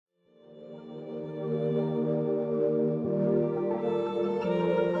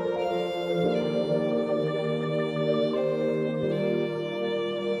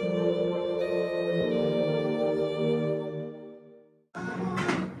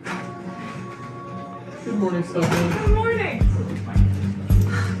Good morning, Stephanie. Good morning.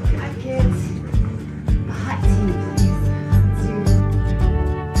 Hi, kids. A hot tea, please.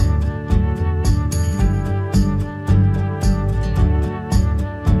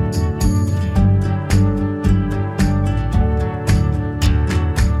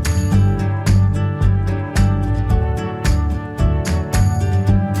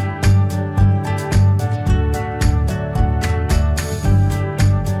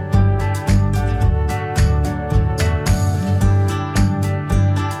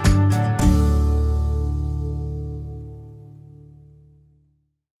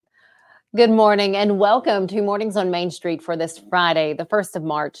 Good morning and welcome to Mornings on Main Street for this Friday, the 1st of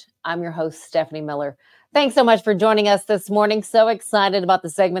March. I'm your host, Stephanie Miller. Thanks so much for joining us this morning. So excited about the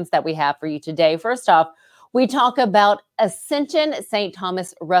segments that we have for you today. First off, we talk about Ascension St.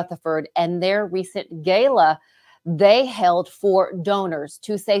 Thomas Rutherford and their recent gala they held for donors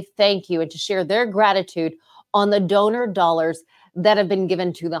to say thank you and to share their gratitude on the donor dollars that have been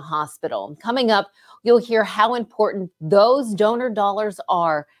given to the hospital. Coming up, you'll hear how important those donor dollars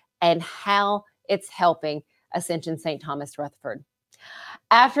are and how it's helping Ascension St. Thomas Rutherford.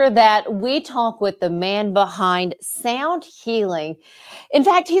 After that, we talk with the man behind Sound Healing. In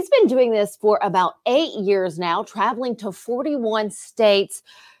fact, he's been doing this for about 8 years now, traveling to 41 states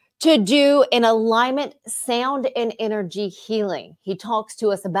to do an alignment, sound, and energy healing. He talks to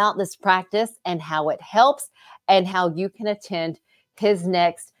us about this practice and how it helps and how you can attend his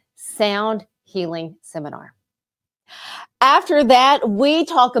next Sound Healing seminar. After that, we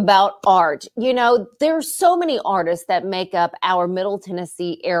talk about art. You know, there's so many artists that make up our Middle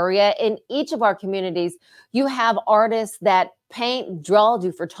Tennessee area. In each of our communities, you have artists that paint, draw,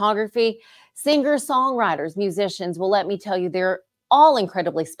 do photography, singers, songwriters, musicians. Well, let me tell you, they're all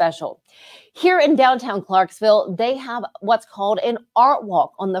incredibly special. Here in downtown Clarksville, they have what's called an art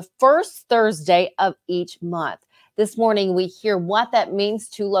walk on the first Thursday of each month. This morning, we hear what that means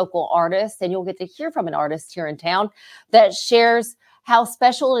to local artists, and you'll get to hear from an artist here in town that shares how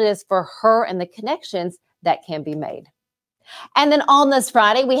special it is for her and the connections that can be made. And then on this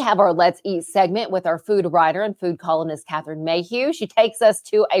Friday, we have our Let's Eat segment with our food writer and food columnist, Catherine Mayhew. She takes us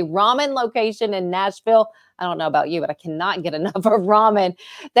to a ramen location in Nashville. I don't know about you, but I cannot get enough of ramen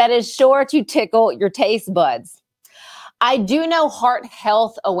that is sure to tickle your taste buds. I do know Heart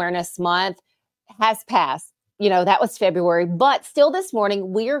Health Awareness Month has passed. You know, that was February, but still this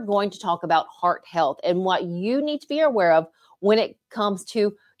morning, we are going to talk about heart health and what you need to be aware of when it comes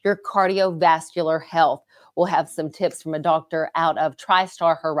to your cardiovascular health. We'll have some tips from a doctor out of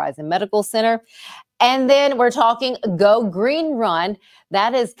TriStar Horizon Medical Center. And then we're talking Go Green Run.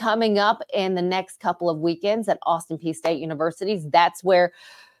 That is coming up in the next couple of weekends at Austin Peay State University. That's where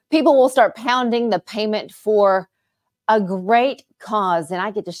people will start pounding the payment for a great cause, and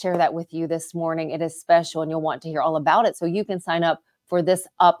I get to share that with you this morning. It is special, and you'll want to hear all about it, so you can sign up for this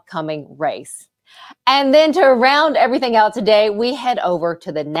upcoming race. And then to round everything out today, we head over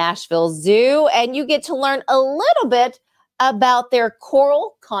to the Nashville Zoo, and you get to learn a little bit about their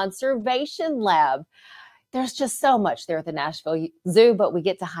coral conservation lab. There's just so much there at the Nashville Zoo, but we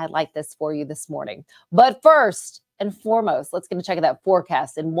get to highlight this for you this morning. But first and foremost, let's get a check of that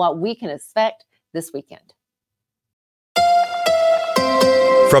forecast and what we can expect this weekend.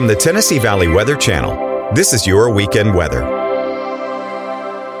 From the Tennessee Valley Weather Channel, this is your weekend weather.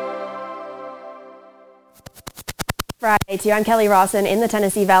 Friday to you. I'm Kelly Rawson in the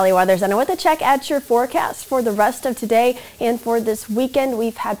Tennessee Valley Weather Center with a check at your forecast for the rest of today and for this weekend.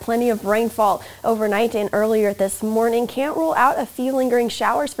 We've had plenty of rainfall overnight and earlier this morning. Can't rule out a few lingering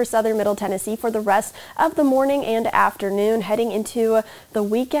showers for southern Middle Tennessee for the rest of the morning and afternoon. Heading into the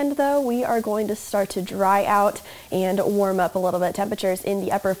weekend, though, we are going to start to dry out and warm up a little bit. Temperatures in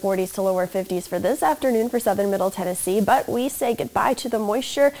the upper 40s to lower 50s for this afternoon for southern Middle Tennessee, but we say goodbye to the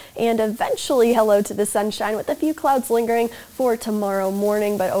moisture and eventually hello to the sunshine with a few clouds lingering for tomorrow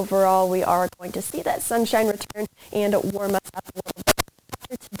morning, but overall we are going to see that sunshine return and warm us up a little bit.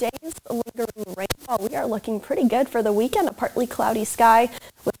 After today's lingering rainfall, we are looking pretty good for the weekend. A partly cloudy sky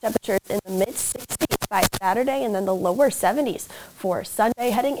with temperatures in the mid-60s by Saturday and then the lower 70s for Sunday.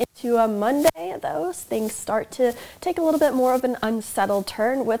 Heading into a Monday, those things start to take a little bit more of an unsettled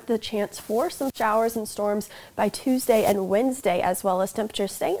turn with the chance for some showers and storms by Tuesday and Wednesday, as well as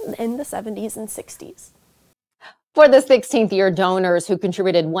temperatures staying in the 70s and 60s. For the 16th year, donors who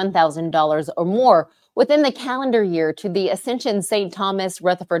contributed $1,000 or more within the calendar year to the Ascension St. Thomas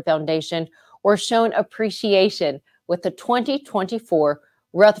Rutherford Foundation were shown appreciation with the 2024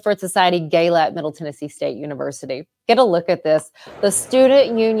 Rutherford Society Gala at Middle Tennessee State University. Get a look at this. The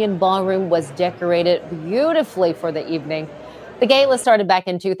Student Union Ballroom was decorated beautifully for the evening. The gala started back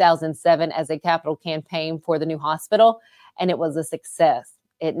in 2007 as a capital campaign for the new hospital, and it was a success.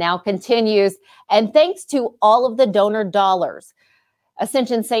 It now continues, and thanks to all of the donor dollars,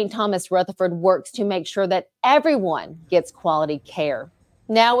 Ascension St. Thomas Rutherford works to make sure that everyone gets quality care.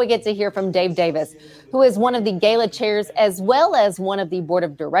 Now we get to hear from Dave Davis, who is one of the gala chairs as well as one of the board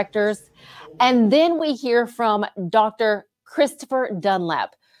of directors. And then we hear from Dr. Christopher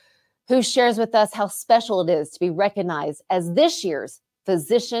Dunlap, who shares with us how special it is to be recognized as this year's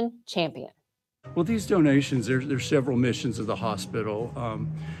physician champion. Well, these donations, there's several missions of the hospital.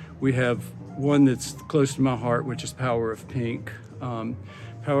 We have one that's close to my heart, which is Power of Pink.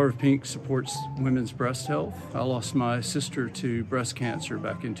 Power of Pink supports women's breast health. I lost my sister to breast cancer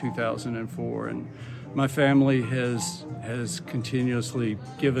back in 2004, and my family has continuously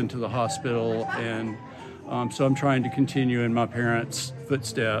given to the hospital, and so I'm trying to continue in my parents'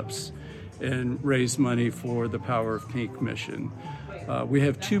 footsteps and raise money for the Power of Pink mission. We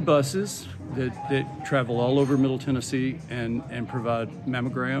have 2 buses that travel all over Middle Tennessee and provide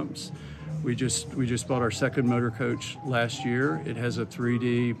mammograms. We just bought our second motor coach last year. It has a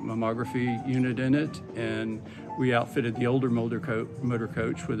 3D mammography unit in it, and we outfitted the older motor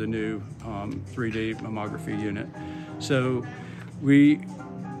coach with a new 3D mammography unit. So we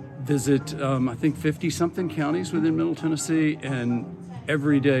visit, I think, 50-something counties within Middle Tennessee, and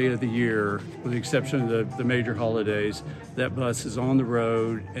every day of the year, with the exception of the major holidays, that bus is on the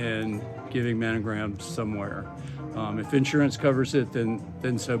road and giving mammograms somewhere. If insurance covers it,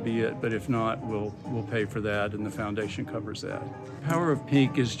 then so be it. But if not, we'll pay for that, and the foundation covers that. Power of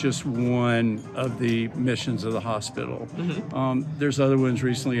Pink is just one of the missions of the hospital. Mm-hmm. There's other ones.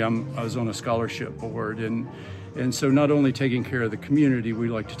 Recently, I was on a scholarship board, and so not only taking care of the community, we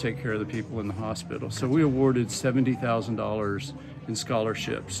like to take care of the people in the hospital. So we awarded $70,000 in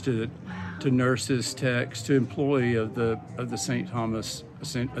scholarships to nurses, techs, to employee of the St. Thomas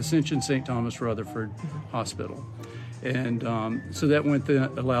Ascension St. Thomas Rutherford Hospital, and so that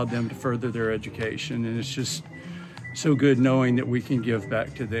allowed them to further their education, and it's just so good knowing that we can give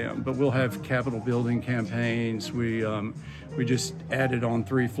back to them. But we'll have capital building campaigns. We just added on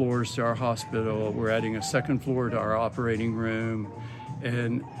 3 floors to our hospital. We're adding a 2nd floor to our operating room,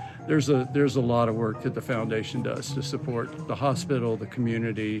 and there's a lot of work that the foundation does to support the hospital, the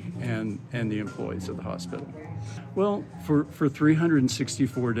community, and the employees of the hospital. Well, for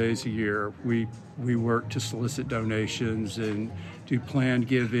 364 days a year, we work to solicit donations and do planned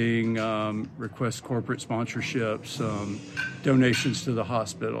giving, request corporate sponsorships, donations to the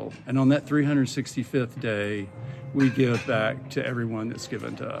hospital. And on that 365th day, we give back to everyone that's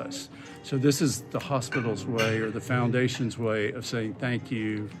given to us. So this is the hospital's way, or the foundation's way, of saying thank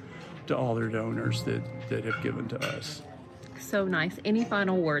you to all their donors that have given to us. So nice. Any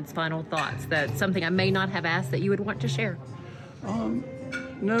final words, final thoughts, that something I may not have asked that you would want to share?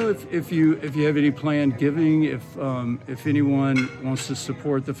 No, if you have any planned giving, if anyone wants to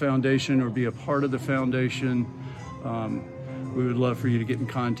support the foundation or be a part of the foundation, we would love for you to get in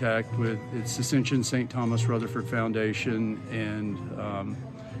contact with its Ascension St. Thomas Rutherford Foundation and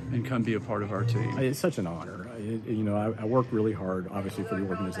come be a part of our team. It's such an honor. I work really hard, obviously, for the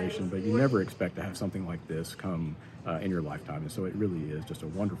organization, but you never expect to have something like this come in your lifetime. And so it really is just a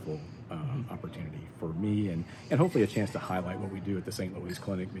wonderful opportunity for me and hopefully a chance to highlight what we do at the St. Louis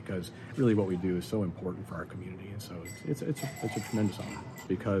Clinic, because really what we do is so important for our community. And so it's a tremendous honor,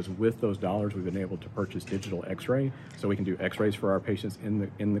 because with those dollars we've been able to purchase digital x-ray, so we can do x-rays for our patients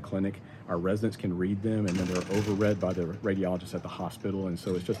in the clinic. Our residents can read them, and then they're overread by the radiologists at the hospital. And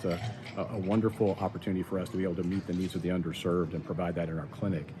so it's just a wonderful opportunity for us to be able to meet the needs of the underserved and provide that in our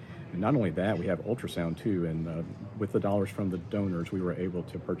clinic. And not only that, we have ultrasound too, and with the dollars from the donors, we were able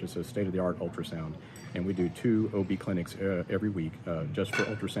to purchase a state-of-the-art ultrasound, and we do 2 OB clinics every week just for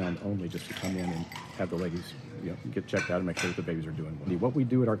ultrasound only, just to come in and have the ladies get checked out and make sure that the babies are doing well. What we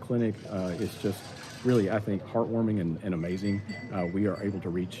do at our clinic is just really, I think, heartwarming and amazing. We are able to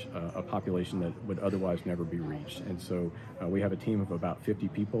reach a population that would otherwise never be reached, and so we have a team of about 50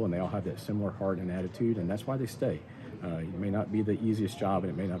 people, and they all have that similar heart and attitude, and that's why they stay. It may not be the easiest job,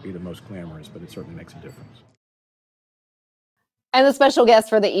 and it may not be the most glamorous, but it certainly makes a difference. And the special guest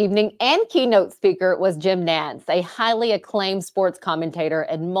for the evening and keynote speaker was Jim Nantz, a highly acclaimed sports commentator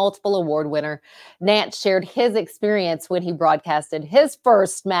and multiple award winner. Nantz shared his experience when he broadcasted his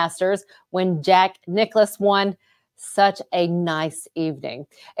first Masters when Jack Nicklaus won. Such a nice evening.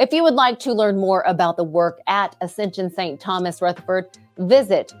 If you would like to learn more about the work at Ascension St. Thomas Rutherford,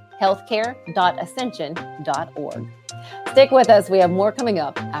 visit healthcare.ascension.org. Stick with us. We have more coming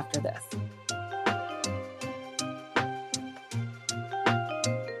up after this.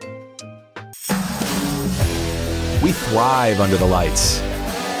 We thrive under the lights.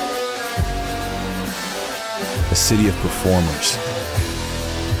 A city of performers,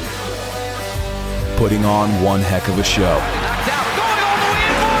 putting on one heck of a show.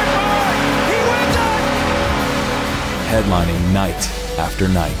 Headlining night after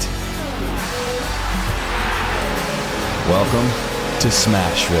night. Welcome to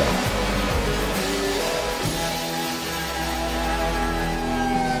Smashville.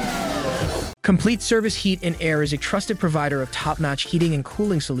 Complete Service Heat and Air is a trusted provider of top-notch heating and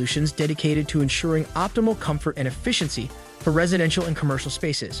cooling solutions dedicated to ensuring optimal comfort and efficiency for residential and commercial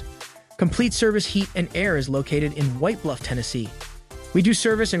spaces. Complete Service Heat and Air is located in White Bluff, Tennessee. We do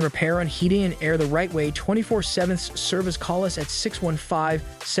service and repair on heating and air the right way 24/7. Service, call us at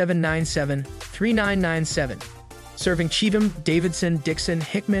 615-797-3997. Serving Cheatham, Davidson, Dixon,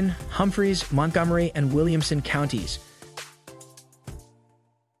 Hickman, Humphreys, Montgomery, and Williamson counties.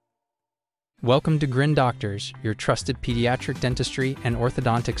 Welcome to Grin Doctors, your trusted pediatric dentistry and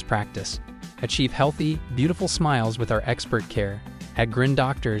orthodontics practice. Achieve healthy, beautiful smiles with our expert care. At Grin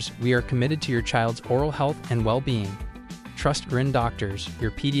Doctors, we are committed to your child's oral health and well-being. Trust Grin Doctors, your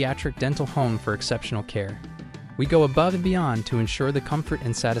pediatric dental home for exceptional care. We go above and beyond to ensure the comfort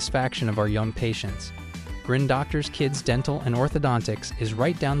and satisfaction of our young patients. Grin Doctors Kids Dental and Orthodontics is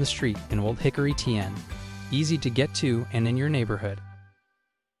right down the street in Old Hickory, TN. Easy to get to and in your neighborhood.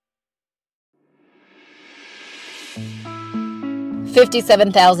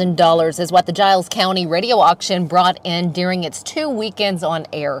 $57,000 is what the Giles County radio auction brought in during its 2 weekends on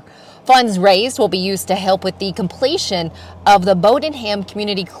air. Funds raised will be used to help with the completion of the Bodenham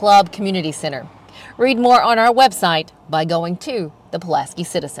Community Club Community Center. Read more on our website by going to the Pulaski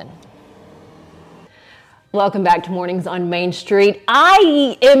Citizen. Welcome back to Mornings on Main Street.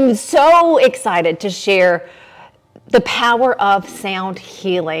 I am so excited to share the power of sound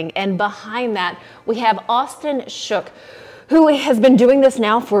healing. And behind that, we have Austin Shook, who has been doing this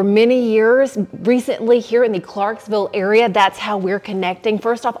now for many years, recently here in the Clarksville area. That's how we're connecting.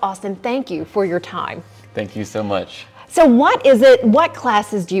 First off, Austin, thank you for your time. Thank you so much. So what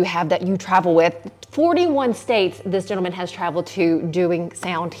classes do you have that you travel with? 41 states this gentleman has traveled to doing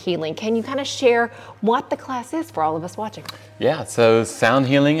sound healing. Can you kind of share what the class is for all of us watching? Yeah, so sound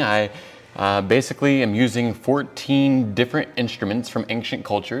healing, I basically am using 14 different instruments from ancient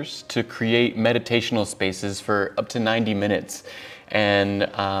cultures to create meditational spaces for up to 90 minutes. And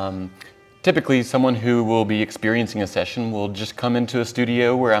typically someone who will be experiencing a session will just come into a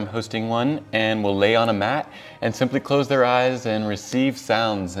studio where I'm hosting one and will lay on a mat and simply close their eyes and receive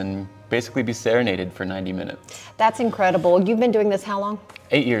sounds and basically be serenaded for 90 minutes. That's incredible. You've been doing this how long?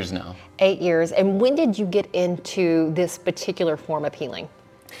 8 years now. 8 years. And when did you get into this particular form of healing?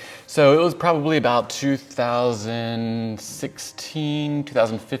 So it was probably about 2016,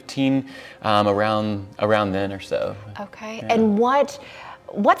 2015, around then or so. Okay. Yeah. And what's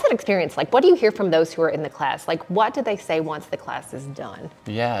that experience like? What do you hear from those who are in the class? Like, what do they say once the class is done?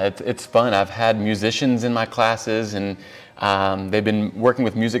 Yeah, it's fun. I've had musicians in my classes, and they've been working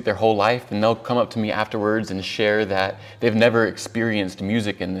with music their whole life, and they'll come up to me afterwards and share that they've never experienced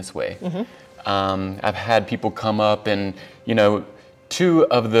music in this way. Mm-hmm. I've had people come up and, two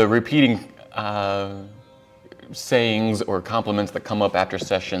of the repeating sayings or compliments that come up after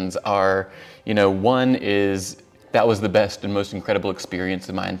sessions are, one is, that was the best and most incredible experience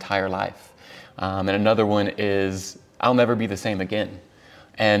of my entire life. And another one is, I'll never be the same again.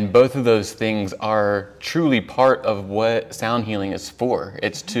 And both of those things are truly part of what sound healing is for.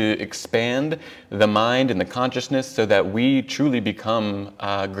 It's to expand the mind and the consciousness so that we truly become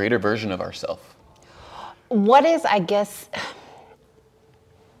a greater version of ourselves. What is, I guess,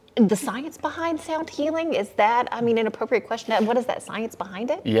 the science behind sound healing? Is that, an appropriate question? What is that science behind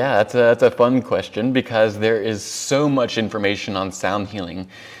it? Yeah, that's a fun question because there is so much information on sound healing.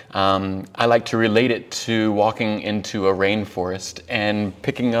 I like to relate it to walking into a rainforest and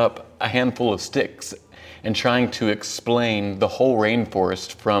picking up a handful of sticks and trying to explain the whole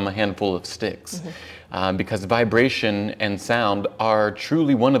rainforest from a handful of sticks. Mm-hmm. Because vibration and sound are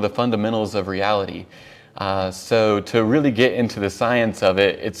truly one of the fundamentals of reality. So to really get into the science of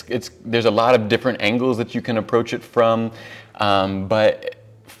it, there's a lot of different angles that you can approach it from, but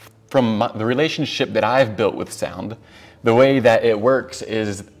from the relationship that I've built with sound, the way that it works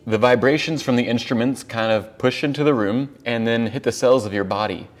is the vibrations from the instruments kind of push into the room and then hit the cells of your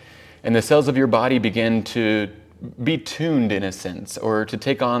body. And the cells of your body begin to be tuned in a sense, or to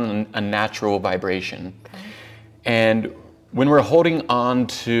take on a natural vibration. Okay. And when we're holding on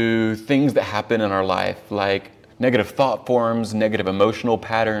to things that happen in our life, like negative thought forms, negative emotional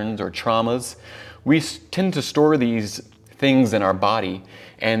patterns, or traumas, we tend to store these things in our body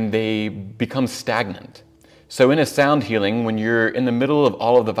and they become stagnant. So in a sound healing, when you're in the middle of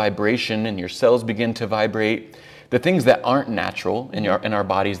all of the vibration and your cells begin to vibrate, the things that aren't natural in our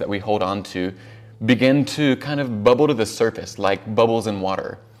bodies that we hold on to begin to kind of bubble to the surface like bubbles in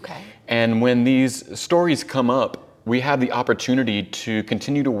water. Okay. And when these stories come up, we have the opportunity to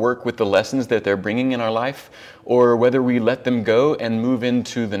continue to work with the lessons that they're bringing in our life, or whether we let them go and move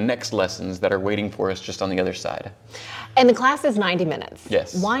into the next lessons that are waiting for us just on the other side. And the class is 90 minutes.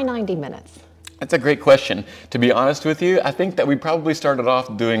 Yes. Why 90 minutes? That's a great question. To be honest with you, I think that we probably started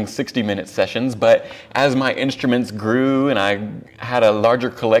off doing 60-minute sessions, but as my instruments grew and I had a larger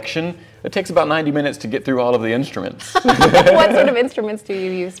collection, it takes about 90 minutes to get through all of the instruments. What sort of instruments do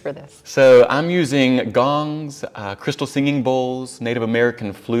you use for this? So I'm using gongs, crystal singing bowls, Native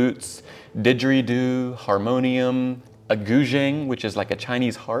American flutes, didgeridoo, harmonium, a guzheng, which is like a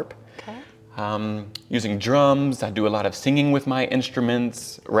Chinese harp. Using drums, I do a lot of singing with my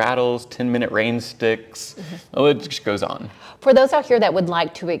instruments, rattles, 10-minute rain sticks. Oh, it just goes on. For those out here that would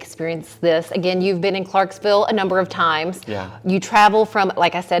like to experience this, again, you've been in Clarksville a number of times. Yeah. You travel from,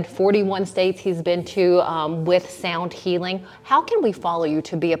 like I said, 41 states he's been to with sound healing. How can we follow you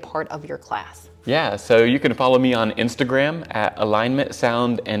to be a part of your class? Yeah, so you can follow me on Instagram at Alignment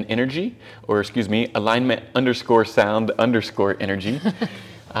Sound and Energy, or excuse me, Alignment_Sound_Energy.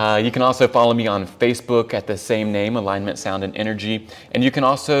 You can also follow me on Facebook at the same name, Alignment Sound and Energy. And you can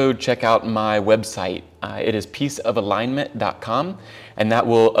also check out my website. It is peaceofalignment.com, and that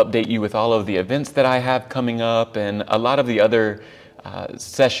will update you with all of the events that I have coming up and a lot of the other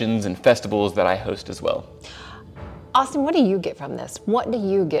sessions and festivals that I host as well. Austin, what do you get from this? What do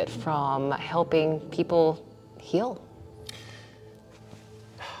you get from helping people heal?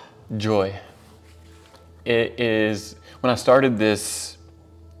 Joy. It is, when I started this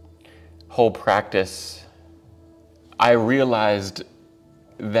whole practice, I realized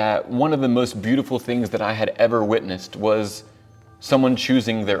that one of the most beautiful things that I had ever witnessed was someone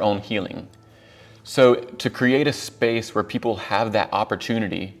choosing their own healing. So to create a space where people have that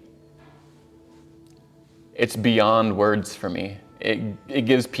opportunity, it's beyond words for me. It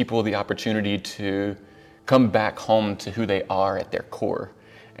gives people the opportunity to come back home to who they are at their core.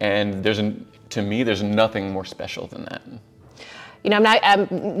 And to me, there's nothing more special than that. You know,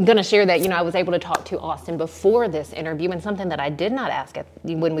 I'm going to share that, I was able to talk to Austin before this interview, and something that I did not ask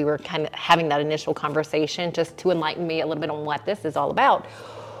when we were kind of having that initial conversation, just to enlighten me a little bit on what this is all about.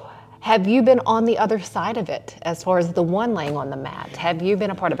 Have you been on the other side of it as far as the one laying on the mat? Have you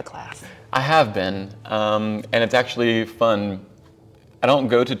been a part of a class? I have been, and it's actually fun. I don't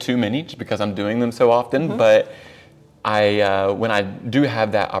go to too many just because I'm doing them so often, but when I do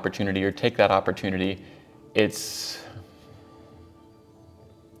have that opportunity or take that opportunity, it's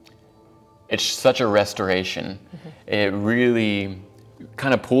such a restoration. It really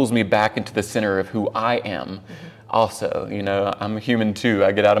kind of pulls me back into the center of who I am. Also, I'm a human too.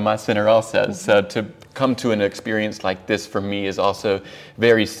 I get out of my center also. So to come to an experience like this for me is also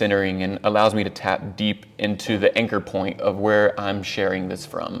very centering and allows me to tap deep into the anchor point of where I'm sharing this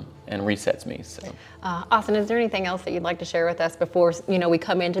from and resets me. So, Austin, is there anything else that you'd like to share with us before we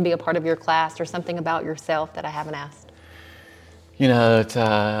come in to be a part of your class, or something about yourself that I haven't asked?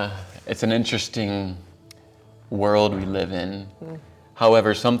 It's an interesting world we live in.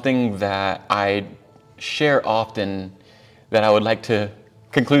 However, something that I share often that I would like to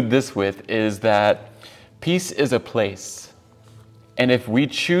conclude this with is that peace is a place. And if we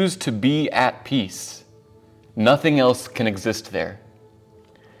choose to be at peace, nothing else can exist there.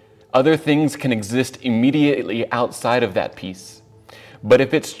 Other things can exist immediately outside of that peace. But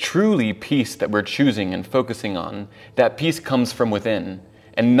if it's truly peace that we're choosing and focusing on, that peace comes from within.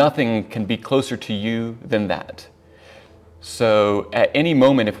 And nothing can be closer to you than that. So at any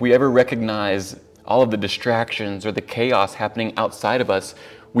moment, if we ever recognize all of the distractions or the chaos happening outside of us,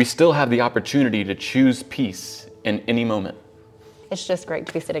 we still have the opportunity to choose peace in any moment. It's just great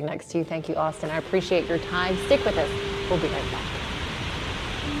to be sitting next to you. Thank you, Austin. I appreciate your time. Stick with us. We'll be right back.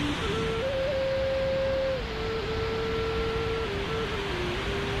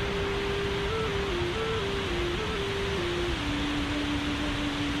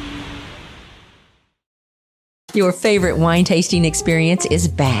 Your favorite wine tasting experience is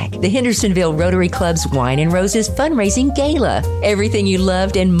back. The Hendersonville Rotary Club's Wine and Roses Fundraising Gala. Everything you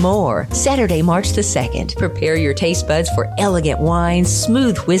loved and more. Saturday, March the 2nd. Prepare your taste buds for elegant wines,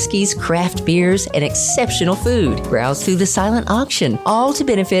 smooth whiskeys, craft beers, and exceptional food. Browse through the silent auction, all to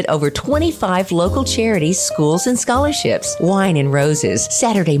benefit over 25 local charities, schools, and scholarships. Wine and Roses,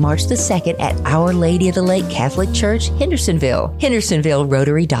 Saturday, March the 2nd at Our Lady of the Lake Catholic Church, Hendersonville.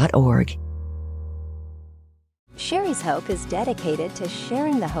 HendersonvilleRotary.org. Sherry's Hope is dedicated to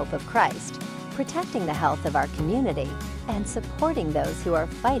sharing the hope of Christ. protecting the health of our community, and supporting those who are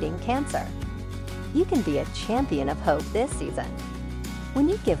fighting cancer. You can be a champion of hope this season. When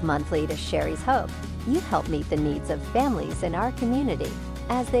you give monthly to Sherry's Hope, you help meet the needs of families in our community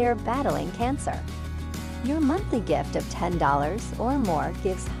as they are battling cancer. Your monthly gift of $10 or more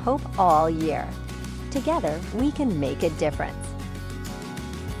gives hope all year. Together, we can make a difference.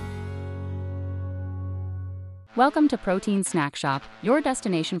 Welcome to Protein Snack Shop, your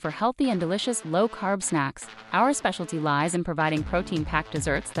destination for healthy and delicious low-carb snacks. Our specialty lies in providing protein-packed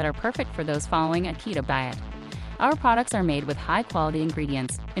desserts that are perfect for those following a keto diet. Our products are made with high-quality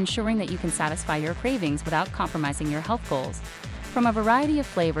ingredients, ensuring that you can satisfy your cravings without compromising your health goals. From a variety of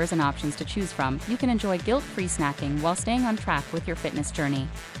flavors and options to choose from, you can enjoy guilt-free snacking while staying on track with your fitness journey.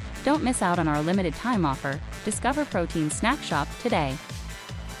 Don't miss out on our limited time offer. Discover Protein Snack Shop today.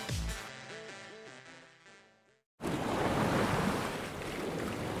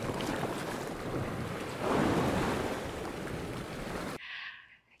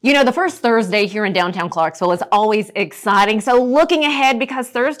 You know, the first Thursday here in downtown Clarksville is always exciting. So looking ahead, because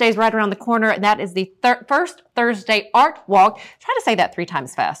Thursday's right around the corner, that is the first Thursday Art Walk. Try to say that 3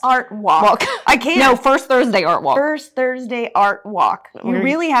 times fast. Art Walk. I can't. No, first Thursday Art Walk. First Thursday Art Walk. You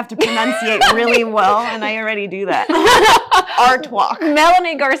really have to pronunciate really well, and I already do that. Art Walk.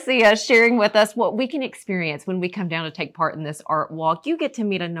 Melanie Garcia sharing with us what we can experience when we come down to take part in this Art Walk. You get to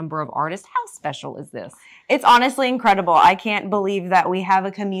meet a number of artists. How special is this? It's honestly incredible. I can't believe that we have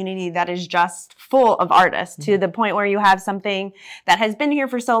a community that is just full of artists, to the point where you have something that has been here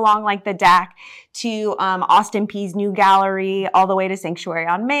for so long, like the DAC, to Austin Peay's new gallery, all the way to Sanctuary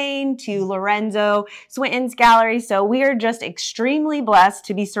on Main, to Lorenzo Swinton's gallery. So we are just extremely blessed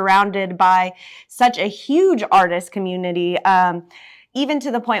to be surrounded by such a huge artist community, even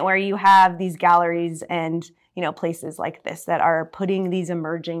to the point where you have these galleries and, you know, places like this that are putting these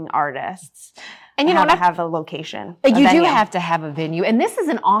emerging artists. And you know, have a location. You do have to have a venue. And this is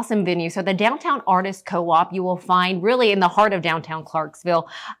an awesome venue. So the Downtown Artist Co-op you will find really in the heart of downtown Clarksville.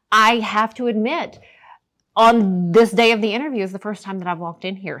 I have to admit, on this day of the interview is the first time that I've walked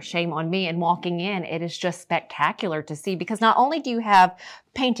in here. Shame on me. And walking in, it is just spectacular to see, because not only do you have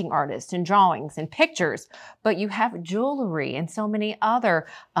painting artists and drawings and pictures, but you have jewelry and so many other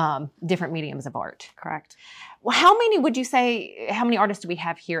different mediums of art. Correct. Well, how many artists do we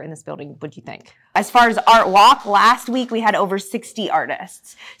have here in this building, would you think? As far as Art Walk, last week we had over 60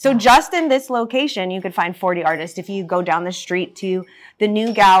 artists. So just in this location, you could find 40 artists. If you go down the street to the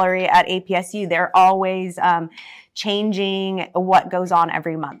new gallery at APSU, they're always changing what goes on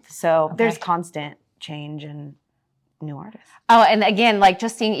every month. So there's constant change and new artists. Oh, and again, like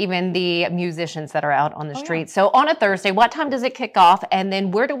just seeing even the musicians that are out on the street. Yeah. So on a Thursday, what time does it kick off? And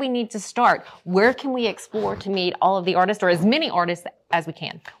then where do we need to start? Where can we explore to meet all of the artists, or as many artists as we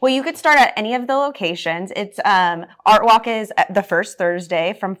can? Well, you could start at any of the locations. It's Art Walk is the first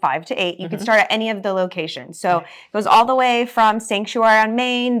Thursday from 5 to 8. You can start at any of the locations. So it goes all the way from Sanctuary on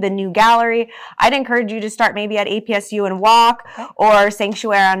Main, the new gallery. I'd encourage you to start maybe at APSU and walk, or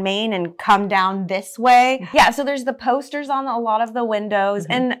Sanctuary on Main and come down this way. Yeah, so there's the posters on a lot of the windows,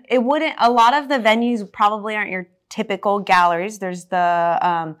 and a lot of the venues probably aren't your typical galleries. There's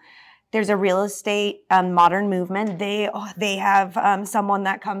there's a real estate modern movement. They have someone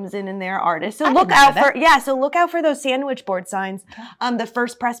that comes in and they're artists. So look out for those sandwich board signs. The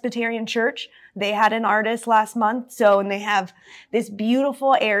First Presbyterian Church, they had an artist last month. And they have this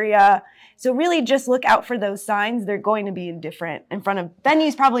beautiful area. So really just look out for those signs. They're going to be in front of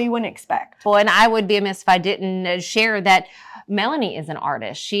venues probably you wouldn't expect. Well, and I would be amiss if I didn't share that Melanie is an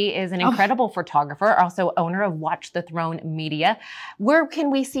artist. She is an incredible photographer, also owner of Watch the Throne Media. Where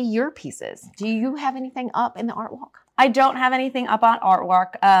can we see your pieces? Do you have anything up in the Art Walk? I don't have anything up on Art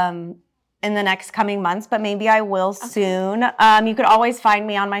Walk in the next coming months, but maybe I will soon. You could always find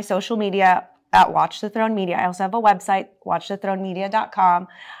me on my social media at Watch the Throne Media. I also have a website, watchthethronemedia.com.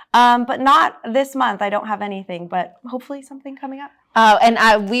 But not this month. I don't have anything, but hopefully something coming up.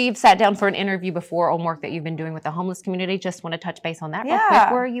 We've sat down for an interview before on work that you've been doing with the homeless community. Just want to touch base on that real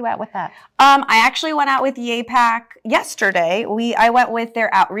quick. Where are you at with that? I actually went out with YAPAC yesterday. I went with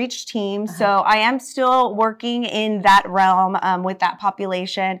their outreach team. So I am still working in that realm with that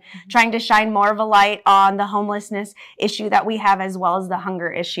population, trying to shine more of a light on the homelessness issue that we have, as well as the hunger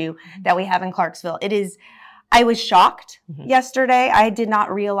issue that we have in Clarksville. I was shocked yesterday. I did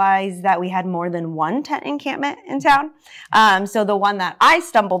not realize that we had more than one tent encampment in town. So the one that I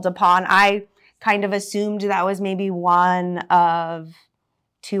stumbled upon, I kind of assumed that was maybe one of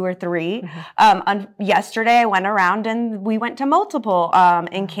 2 or 3. Yesterday I went around and we went to multiple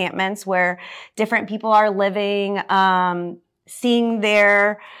encampments where different people are living, seeing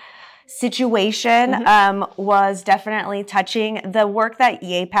their situation was definitely touching. The work that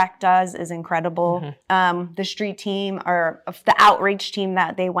YAPAC does is incredible. The street team, or the outreach team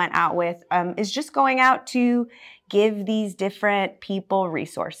that they went out with, is just going out to give these different people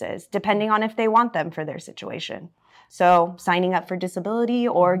resources, depending on if they want them for their situation. So signing up for disability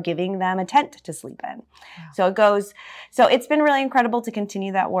or giving them a tent to sleep in. So it goes. So it's been really incredible to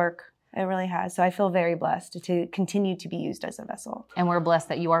continue that work. It really has. So I feel very blessed to continue to be used as a vessel. And we're blessed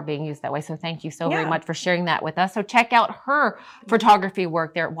that you are being used that way. So thank you so very much for sharing that with us. So check out her photography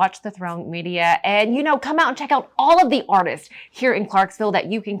work there at Watch the Throne Media. And, come out and check out all of the artists here in Clarksville that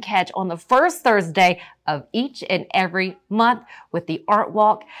you can catch on the first Thursday of each and every month with the Art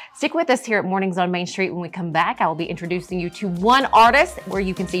Walk. Stick with us here at Mornings on Main Street. When we come back, I will be introducing you to one artist where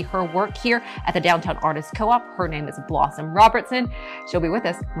you can see her work here at the Downtown Artist Co-op. Her name is Blossom Robertson. She'll be with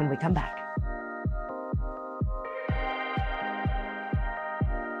us when we come back.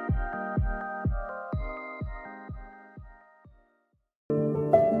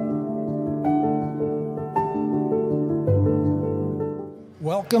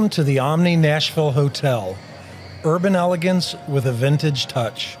 Welcome to the Omni Nashville Hotel. Urban elegance with a vintage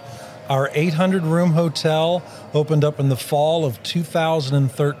touch. Our 800-room hotel opened up in the fall of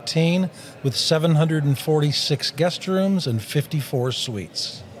 2013 with 746 guest rooms and 54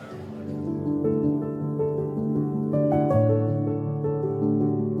 suites.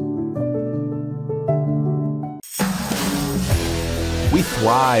 We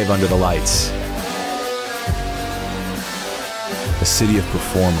thrive under the lights. A city of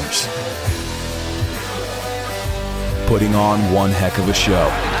performers, putting on one heck of a show.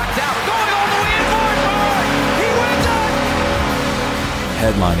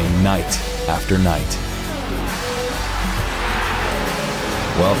 Headlining night after night.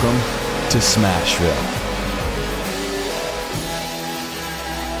 Welcome to Smashville.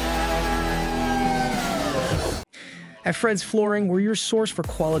 At Fred's Flooring, we're your source for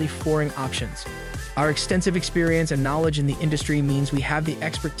quality flooring options. Our extensive experience and knowledge in the industry means we have the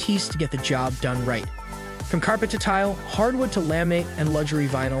expertise to get the job done right. From carpet to tile, hardwood to laminate, and luxury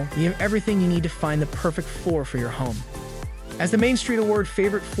vinyl, we have everything you need to find the perfect floor for your home. As the Main Street Award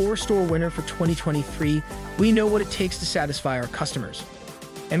Favorite Floor Store winner for 2023, we know what it takes to satisfy our customers.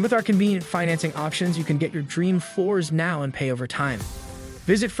 And with our convenient financing options, you can get your dream floors now and pay over time.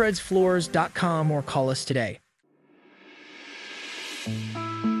 Visit fredsfloors.com or call us today.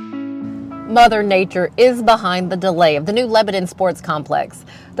 Mother Nature is behind the delay of the new Lebanon Sports Complex.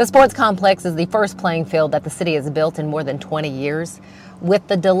 The sports complex is the first playing field that the city has built in more than 20 years. With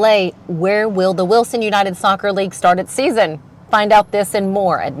the delay, where will the Wilson United Soccer League start its season? Find out this and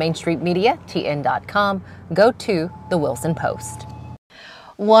more at MainStreetMediaTN.com. Go to the Wilson Post.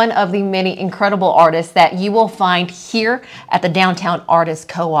 One of the many incredible artists that you will find here at the Downtown Artist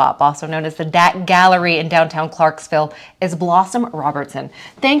Co-op, also known as the DAC Gallery in downtown Clarksville, is Blossom Robertson.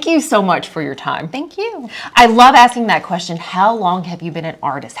 Thank you so much for your time. Thank you. I love asking that question. How long have you been an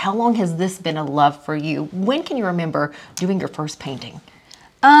artist? How long has this been a love for you? When can you remember doing your first painting?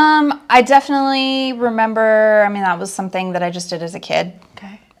 I definitely remember, that was something that I just did as a kid.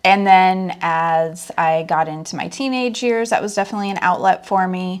 Okay. And then as I got into my teenage years, that was definitely an outlet for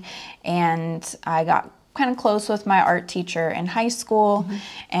me. And I got kind of close with my art teacher in high school.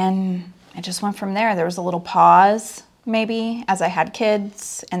 And it just went from there. There was a little pause, maybe, as I had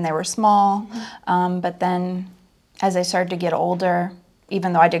kids and they were small. But then as I started to get older,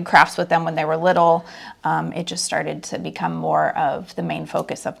 even though I did crafts with them when they were little, it just started to become more of the main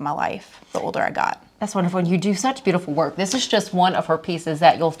focus of my life the older I got. That's wonderful. And you do such beautiful work. This is just one of her pieces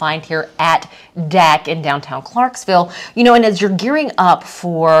that you'll find here at DAC in downtown Clarksville. And as you're gearing up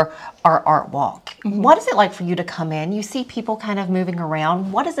for our art walk, what is it like for you to come in? You see people kind of moving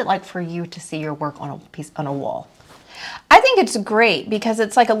around. What is it like for you to see your work on a piece on a wall? I think it's great because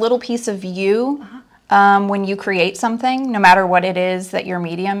it's like a little piece of you. When you create something, no matter what it is that your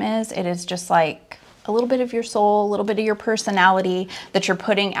medium is, it is just like a little bit of your soul, a little bit of your personality that you're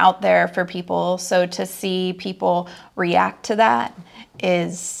putting out there for people. So to see people react to that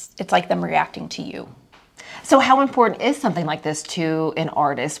it's like them reacting to you. So how important is something like this to an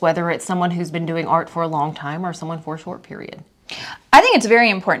artist, whether it's someone who's been doing art for a long time or someone for a short period? I think it's very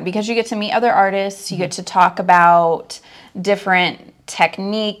important because you get to meet other artists, you get to talk about different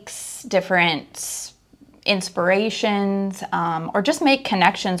techniques, different inspirations, or just make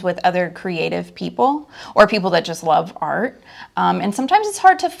connections with other creative people or people that just love art. And sometimes it's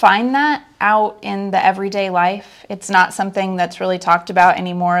hard to find that out in the everyday life. It's not something that's really talked about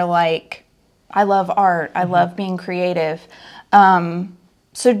anymore, like, I love art, I love being creative.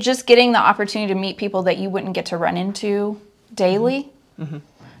 So just getting the opportunity to meet people that you wouldn't get to run into daily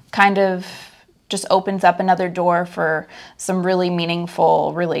kind of just opens up another door for some really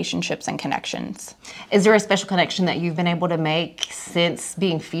meaningful relationships and connections. Is there a special connection that you've been able to make since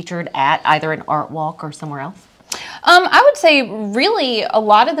being featured at either an art walk or somewhere else? I would say really a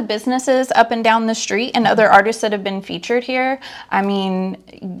lot of the businesses up and down the street and other artists that have been featured here. I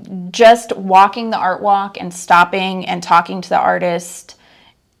mean, just walking the art walk and stopping and talking to the artist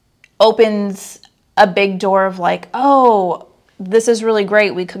opens a big door of like, oh, this is really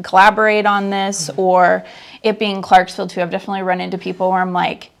great. We could collaborate on this. Or it being Clarksville too, I've definitely run into people where I'm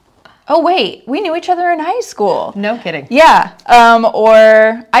like, oh wait, we knew each other in high school. No kidding. Yeah.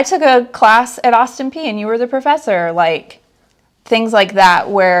 Or I took a class at Austin Peay and you were the professor. Like things like that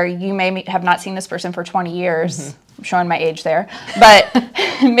where you may have not seen this person for 20 years. I'm showing my age there. But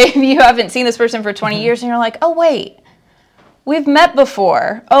maybe you haven't seen this person for 20 years and you're like, oh wait, we've met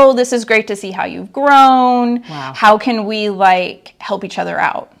before. Oh, this is great to see how you've grown. Wow. How can we like help each other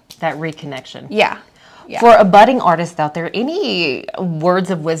out? That reconnection. Yeah. Yeah. For a budding artist out there, any words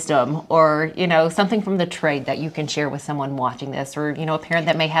of wisdom or, you know, something from the trade that you can share with someone watching this, or, you know, a parent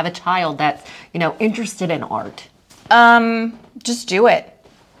that may have a child that's, you know, interested in art? Just do it.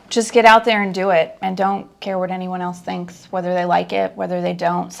 Just get out there and do it, and don't care what anyone else thinks, whether they like it, whether they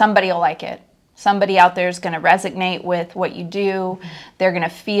don't. Somebody will like it. Somebody out there is going to resonate with what you do. They're going to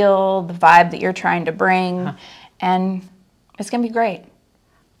feel the vibe that you're trying to bring, and it's going to be great.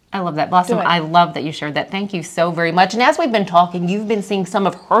 I love that. Blossom, I love that you shared that. Thank you so very much. And as we've been talking, you've been seeing some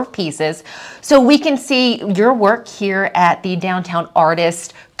of her pieces. So we can see your work here at the Downtown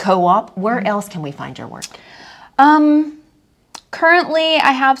Artist Co-op. Where else can we find your work? Currently,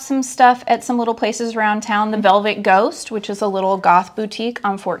 I have some stuff at some little places around town. The Velvet Ghost, which is a little goth boutique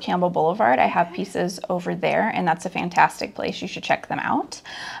on Fort Campbell Boulevard. I have pieces over there, and that's a fantastic place. You should check them out.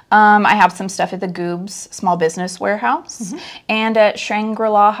 I have some stuff at the Goobs Small Business Warehouse, and at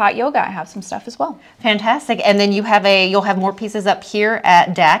Shangri-La Hot Yoga, I have some stuff as well. Fantastic. And then you'll have more pieces up here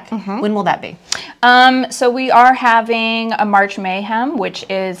at DAC. When will that be? So we are having a March Mayhem, which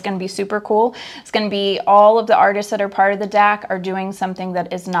is going to be super cool. It's going to be all of the artists that are part of the DAC are doing something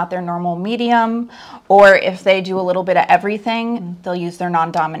that is not their normal medium, or if they do a little bit of everything, they'll use their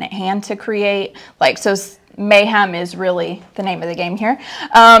non-dominant hand to create. Like, so Mayhem is really the name of the game here.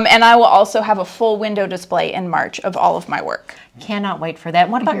 And I will also have a full window display in March of all of my work. Cannot wait for that.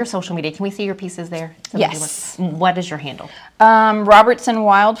 What about your social media? Can we see your pieces there? Yes. What is your handle? Robertson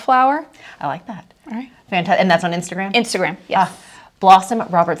Wildflower. I like that. All right. Fantastic. And that's on Instagram? Instagram, yes. Blossom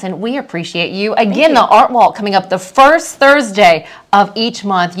Robertson, we appreciate you. Again, the Art Walk coming up the first Thursday of each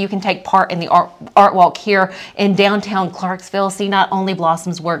month. You can take part in the Art Walk here in downtown Clarksville. See not only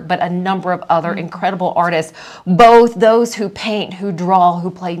Blossom's work, but a number of other incredible artists, both those who paint, who draw,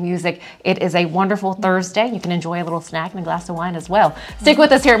 who play music. It is a wonderful Thursday. You can enjoy a little snack and a glass of wine as well. Stick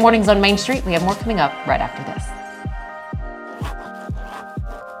with us here at Mornings on Main Street. We have more coming up right after this.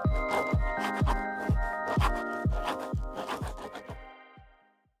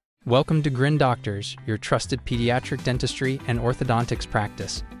 Welcome to Grin Doctors, your trusted pediatric dentistry and orthodontics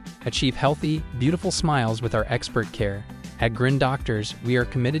practice. Achieve healthy, beautiful smiles with our expert care. At Grin Doctors, we are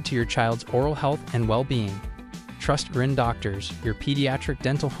committed to your child's oral health and well-being. Trust Grin Doctors, your pediatric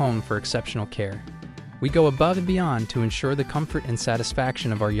dental home for exceptional care. We go above and beyond to ensure the comfort and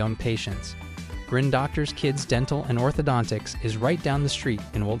satisfaction of our young patients. Grin Doctors Kids Dental and Orthodontics is right down the street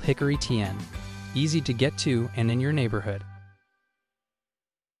in Old Hickory, TN. Easy to get to and in your neighborhood.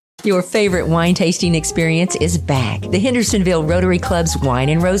 Your favorite wine tasting experience is back. The Hendersonville Rotary Club's Wine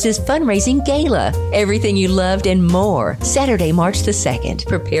and Roses Fundraising Gala. Everything you loved and more. Saturday, March the 2nd.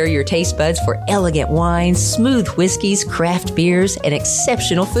 Prepare your taste buds for elegant wines, smooth whiskeys, craft beers, and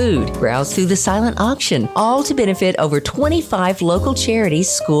exceptional food. Browse through the silent auction, all to benefit over 25 local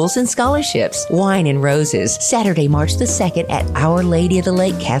charities, schools, and scholarships. Wine and Roses, Saturday, March the 2nd at Our Lady of the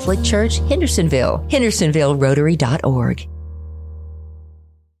Lake Catholic Church, Hendersonville. HendersonvilleRotary.org.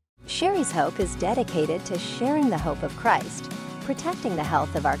 Sherry's Hope is dedicated to sharing the hope of Christ, protecting the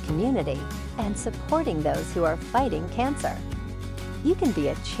health of our community, and supporting those who are fighting cancer. You can be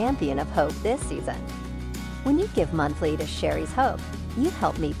a champion of hope this season. When you give monthly to Sherry's Hope, you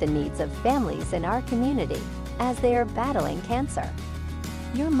help meet the needs of families in our community as they are battling cancer.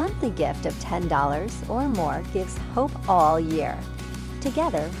 Your monthly gift of $10 or more gives hope all year.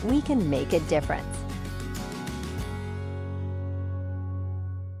 Together, we can make a difference.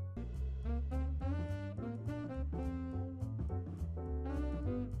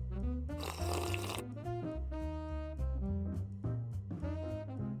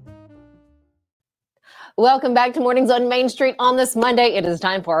 Welcome back to Mornings on Main Street on this Monday. It is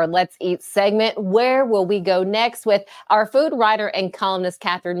time for our Let's Eat segment. Where will we go next with our food writer and columnist,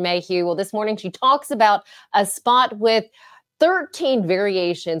 Catherine Mayhew? Well, this morning she talks about a spot with 13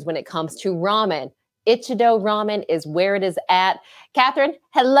 variations when it comes to ramen. Ichido Ramen is where it is at. Catherine,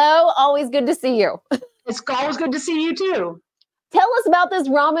 hello. Always good to see you. It's always good to see you too. Tell us about this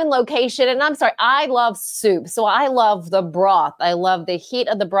ramen location. And I'm sorry, I love soup. So I love the broth. I love the heat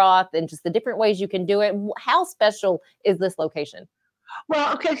of the broth and just the different ways you can do it. How special is this location?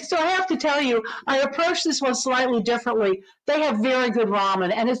 Well, okay, so I have to tell you, I approached this one slightly differently. They have very good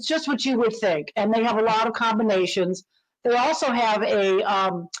ramen, and it's just what you would think. And they have a lot of combinations. They also have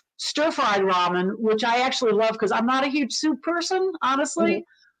a stir-fried ramen, which I actually love because I'm not a huge soup person, honestly. Mm-hmm.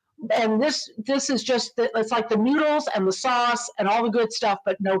 And this is just, it's like the noodles and the sauce and all the good stuff,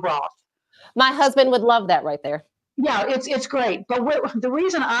 but no broth. My husband would love that right there. Yeah, it's great. But the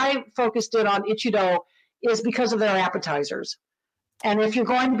reason I focused it on Ichido is because of their appetizers. And if you're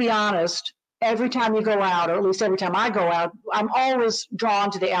going to be honest, every time you go out, or at least every time I go out, I'm always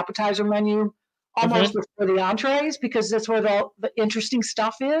drawn to the appetizer menu almost before the entrees because that's where the interesting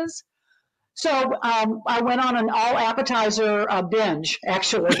stuff is. So I went on an all appetizer binge,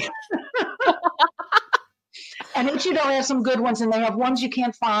 actually. And Ichido has some good ones, and they have ones you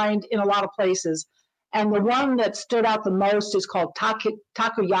can't find in a lot of places. And the one that stood out the most is called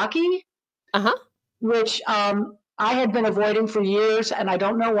takoyaki, which I had been avoiding for years, and I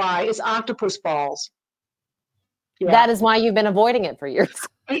don't know why. It's octopus balls. Yeah. That is why you've been avoiding it for years.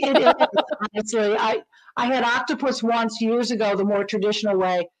 It is, honestly. I had octopus once years ago, the more traditional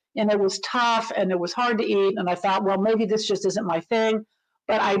way, and it was tough and it was hard to eat. And I thought, well, maybe this just isn't my thing.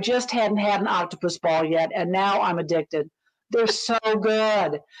 But I just hadn't had an octopus ball yet, and now I'm addicted. They're so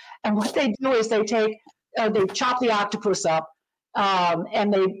good. And what they do is they chop the octopus up,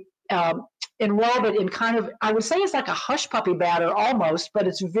 and they enrobe it in kind of, I would say it's like a hush puppy batter almost, but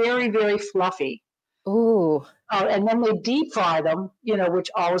it's very, very fluffy. Ooh. And then they deep fry them, which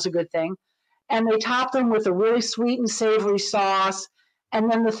always a good thing. And they top them with a really sweet and savory sauce. And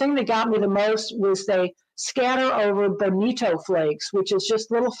then the thing that got me the most was they scatter over bonito flakes, which is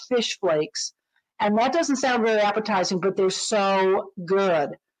just little fish flakes. And that doesn't sound very appetizing, but they're so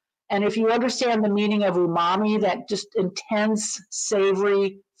good. And if you understand the meaning of umami, that just intense,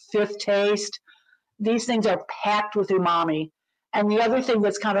 savory fifth taste, these things are packed with umami. And the other thing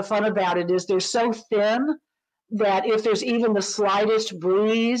that's kind of fun about it is they're so thin that if there's even the slightest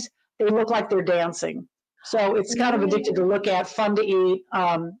breeze, they look like they're dancing. So it's kind of addictive to look at, fun to eat,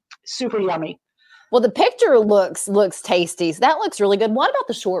 super yummy. Well, the picture looks tasty. So that looks really good. What about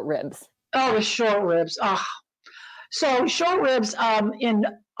the short ribs? Oh, the short ribs. So short ribs in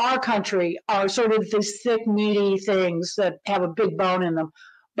our country are sort of these thick, meaty things that have a big bone in them.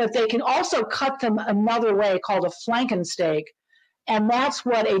 But they can also cut them another way called a flankensteak. And that's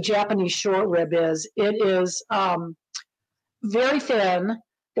what a Japanese short rib is. It is very thin.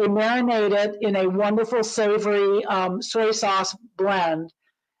 They marinate it in a wonderful savory soy sauce blend,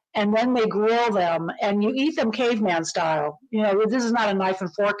 and then they grill them, and you eat them caveman style. This is not a knife and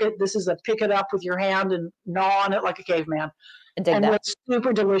fork it. This is a pick it up with your hand and gnaw on it like a caveman. And it's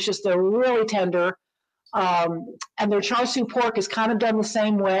super delicious. They're really tender. And their char siu pork is kind of done the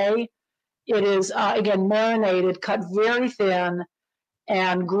same way. It is, again, marinated, cut very thin,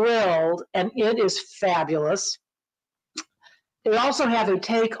 and grilled, and it is fabulous. They also have a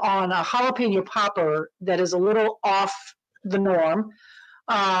take on a jalapeno popper that is a little off the norm.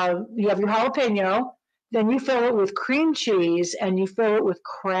 You have your jalapeno, then you fill it with cream cheese, and you fill it with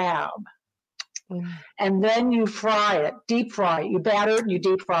crab. And then you fry it, deep fry it. You batter it and you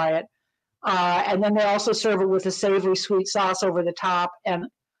deep fry it. And then they also serve it with a savory sweet sauce over the top. And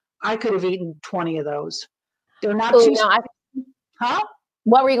I could have eaten 20 of those. They're not too Huh?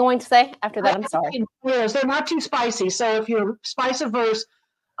 What were you going to say after that? I'm sorry. Yes, they're not too spicy. So if you're spice averse,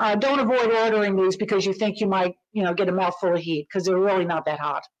 don't avoid ordering these because you think you might, get a mouthful of heat because they're really not that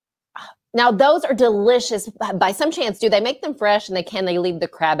hot. Now, those are delicious. By some chance, do they make them fresh and they leave the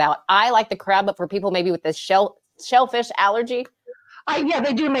crab out? I like the crab, but for people maybe with the shellfish allergy. Yeah,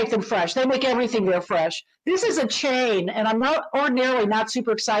 they do make them fresh. They make everything there fresh. This is a chain, and I'm not ordinarily not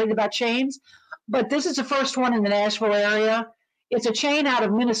super excited about chains, but this is the first one in the Nashville area. It's a chain out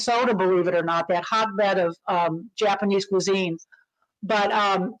of Minnesota, believe it or not, that hotbed of Japanese cuisine. But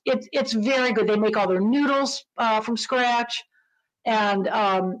it's very good. They make all their noodles from scratch, and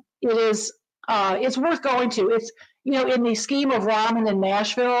it's worth going to. It's in the scheme of ramen in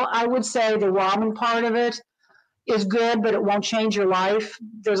Nashville, I would say the ramen part of it is good, but it won't change your life.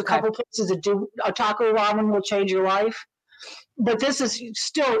 There's a couple places that do a taco ramen will change your life. but this is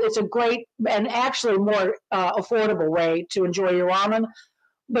still, it's a great and actually more affordable way to enjoy your ramen.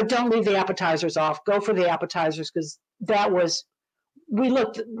 But don't leave the appetizers off. Go for the appetizers, because we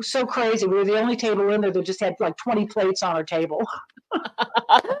looked so crazy. We were the only table in there that just had like 20 plates on our table.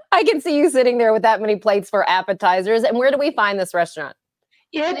 I can see you sitting there with that many plates for appetizers. And where do we find this restaurant?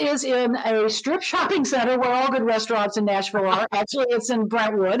 It is in a strip shopping center where all good restaurants in Nashville are. Actually, it's in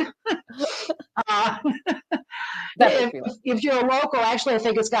Brentwood. If you're a local, actually, I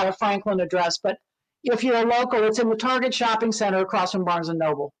think it's got a Franklin address, but if you're a local, it's in the Target shopping center across from Barnes &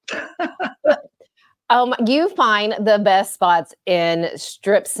 Noble. You find the best spots in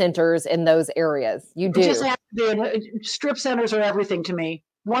strip centers in those areas. You do. It just have to be. Strip centers are everything to me.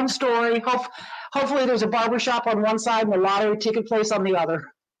 One story. Hopefully there's a barbershop on one side and a lottery ticket place on the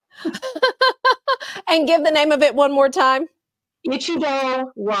other. And give the name of it one more time.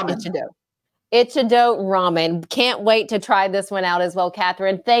 Ichido Ramen. Ichido Ramen. Can't wait to try this one out as well,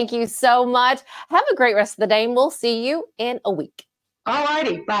 Catherine. Thank you so much. Have a great rest of the day, and we'll see you in a week. All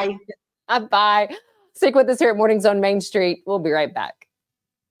righty. Bye. Bye. Stick with us here at Mornings on Main Street. We'll be right back.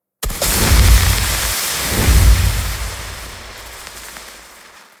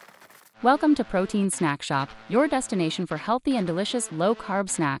 Welcome to Protein Snack Shop, your destination for healthy and delicious low-carb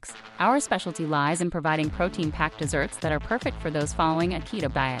snacks. Our specialty lies in providing protein-packed desserts that are perfect for those following a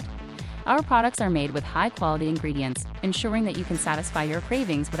keto diet. Our products are made with high-quality ingredients, ensuring that you can satisfy your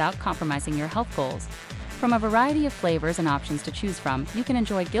cravings without compromising your health goals. From a variety of flavors and options to choose from, you can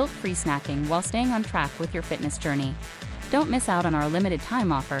enjoy guilt-free snacking while staying on track with your fitness journey. Don't miss out on our limited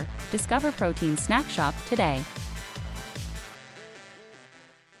time offer. Discover Protein Snack Shop today.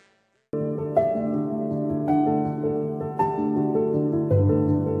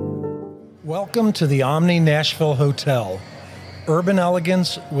 Welcome to the Omni Nashville Hotel. Urban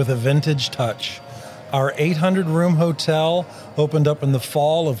elegance with a vintage touch. Our 800-room hotel opened up in the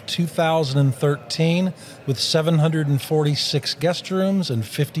fall of 2013 with 746 guest rooms and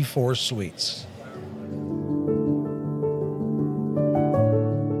 54 suites.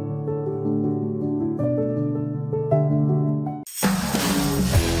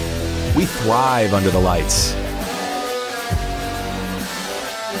 We thrive under the lights.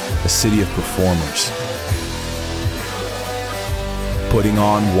 A city of performers, putting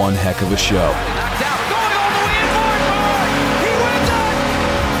on one heck of a show.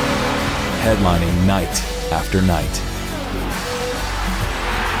 Headlining night after night.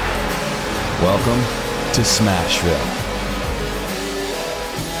 Welcome to Smashville.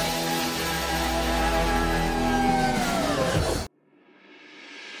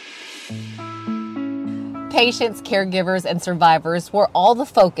 Patients, caregivers, and survivors were all the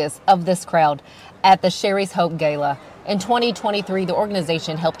focus of this crowd at the Sherry's Hope Gala. In 2023, the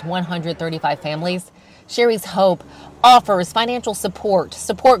organization helped 135 families. Sherry's Hope offers financial support,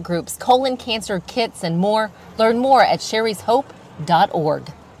 support groups, colon cancer kits, and more. Learn more at sherryshope.org.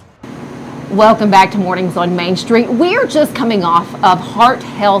 Welcome back to Mornings on Main Street. We are just coming off of Heart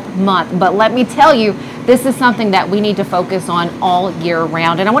Health Month, but let me tell you, this is something that we need to focus on all year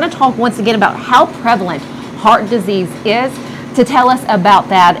round. And I want to talk once again about how prevalent heart disease is. To tell us about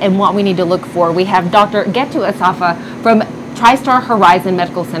that and what we need to look for, we have Dr. Getu Asafa from TriStar Horizon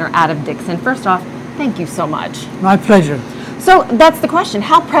Medical Center out of Dixon. First off, thank you so much. My pleasure. So that's the question.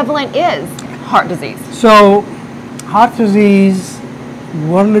 How prevalent is heart disease? So heart disease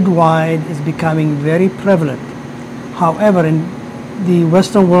worldwide is becoming very prevalent. However, in the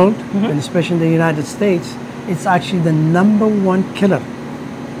Western world, and especially in the United States, it's actually the #1 killer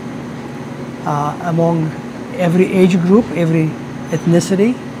among every age group, every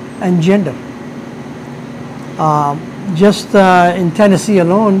ethnicity, and gender. Just in Tennessee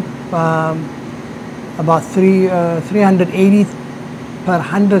alone, about 380 per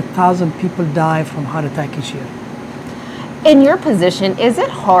 100,000 people die from heart attack each year. In your position, is it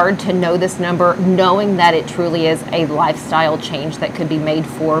hard to know this number, knowing that it truly is a lifestyle change that could be made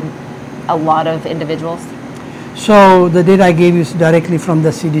for a lot of individuals? So the data I gave you is directly from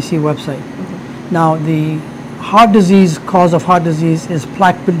the CDC website. Now, the heart disease, cause of heart disease is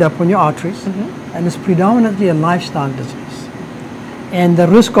plaque buildup on your arteries, and it's predominantly a lifestyle disease. And the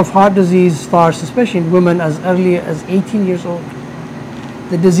risk of heart disease starts, especially in women, as early as 18 years old.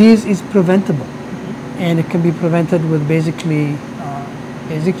 The disease is preventable, and it can be prevented with basically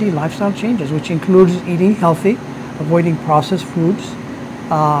lifestyle changes, which includes eating healthy, avoiding processed foods,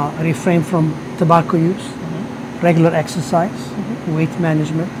 refrain from tobacco use, regular exercise, weight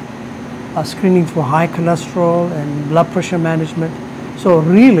management, screening for high cholesterol and blood pressure management. So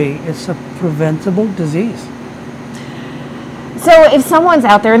really, it's a preventable disease. So if someone's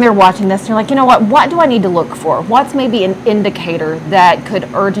out there and they're watching this, they're like, you know what do I need to look for? What's maybe an indicator that could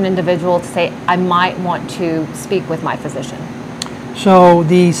urge an individual to say, I might want to speak with my physician? So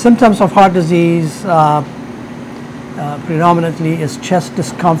the symptoms of heart disease predominantly is chest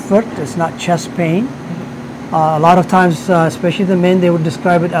discomfort. It's not chest pain. A lot of times, especially the men, they would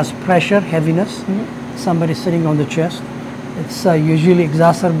describe it as pressure, heaviness, somebody sitting on the chest. It's usually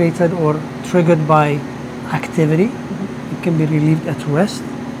exacerbated or triggered by activity. It can be relieved at rest.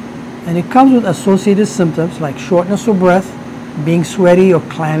 And it comes with associated symptoms like shortness of breath, being sweaty or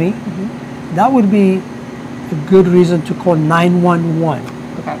clammy. That would be a good reason to call 911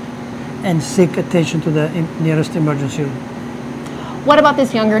 and seek attention to the nearest emergency room. What about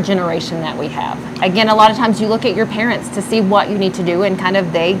this younger generation that we have? Again, a lot of times you look at your parents to see what you need to do, and kind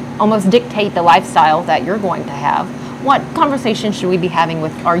of they almost dictate the lifestyle that you're going to have. What conversation should we be having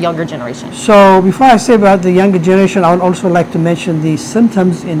with our younger generation? So before I say about the younger generation, I would also like to mention the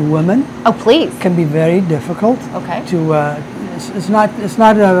symptoms in women. Oh, please. Can be very difficult. Okay. To it's not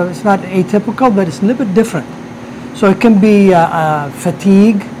atypical, but it's a little bit different. So it can be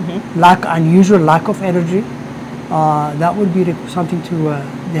fatigue, unusual lack of energy. That would be something to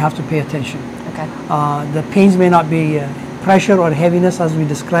they have to pay attention. Okay. The pains may not be pressure or heaviness as we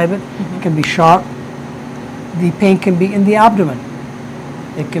describe it. It can be sharp. The pain can be in the abdomen.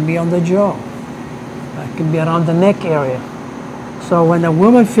 It can be on the jaw. It can be around the neck area. So when a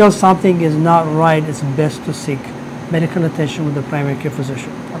woman feels something is not right, it's best to seek medical attention with the primary care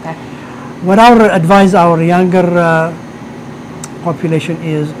physician. Okay. What I would advise our younger population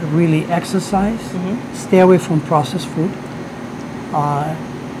is really exercise, stay away from processed food,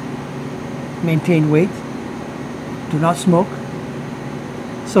 maintain weight, do not smoke.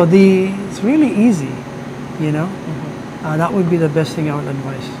 So it's really easy, you know. That would be the best thing I would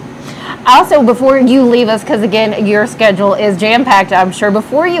advise. Also, before you leave us, because again, your schedule is jam-packed, I'm sure,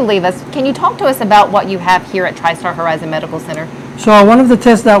 before you leave us, can you talk to us about what you have here at TriStar Horizon Medical Center? So one of the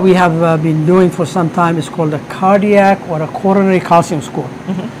tests that we have been doing for some time is called a cardiac or a coronary calcium score.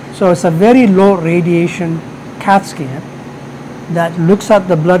 So it's a very low radiation CAT scan that looks at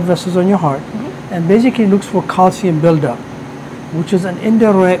the blood vessels on your heart and basically looks for calcium buildup, which is an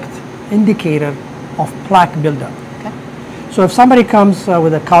indirect indicator of plaque buildup. So if somebody comes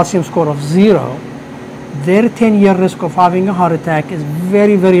with a calcium score of 0, their 10-year risk of having a heart attack is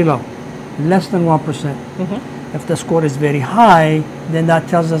very, very low, less than 1%. If the score is very high, then that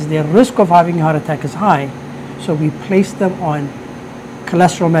tells us their risk of having a heart attack is high. So we place them on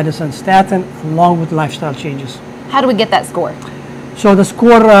cholesterol medicine, statin, along with lifestyle changes. How do we get that score? So the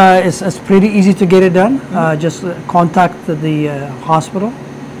score is pretty easy to get it done. Just contact the hospital.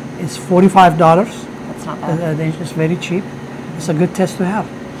 It's $45. That's not bad. It's very cheap. It's a good test to have.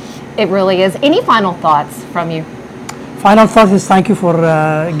 It really is. Any final thoughts from you? Final thought is thank you for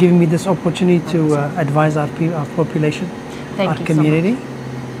giving me this opportunity to advise our population, our community,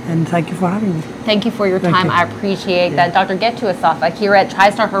 and thank you for having me. Thank you for your time. I appreciate that. Dr. Getu Asafa here at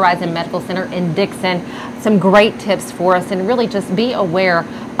TriStar Horizon Medical Center in Dixon. Some great tips for us, and really just be aware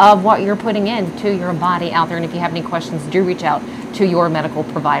of what you're putting into your body out there. And if you have any questions, do reach out to your medical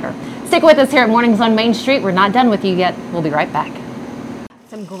provider. Stick with us here at Mornings on Main Street. We're not done with you yet. We'll be right back.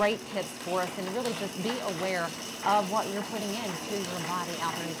 Some great tips for us, and really just be aware of what you're putting into your body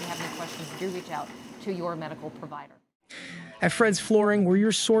out there. And if you have any questions, do reach out to your medical provider. At Fred's Flooring, we're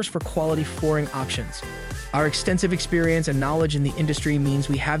your source for quality flooring options. Our extensive experience and knowledge in the industry means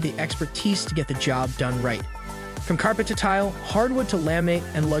we have the expertise to get the job done right. From carpet to tile, hardwood to laminate,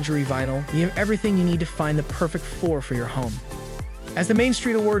 and luxury vinyl, we have everything you need to find the perfect floor for your home. As the Main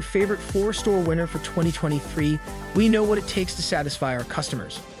Street Award Favorite Floor Store winner for 2023, we know what it takes to satisfy our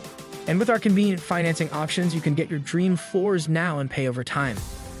customers. And with our convenient financing options, you can get your dream floors now and pay over time.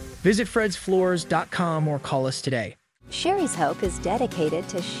 Visit fredsfloors.com or call us today. Sherry's Hope is dedicated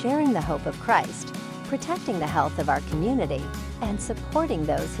to sharing the hope of Christ, protecting the health of our community, and supporting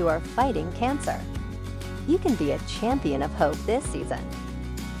those who are fighting cancer. You can be a champion of hope this season.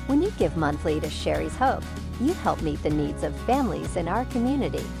 When you give monthly to Sherry's Hope, you help meet the needs of families in our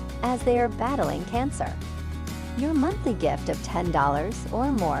community as they are battling cancer. Your monthly gift of $10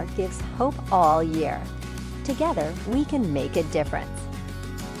 or more gives hope all year. Together, we can make a difference.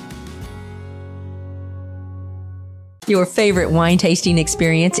 Your favorite wine tasting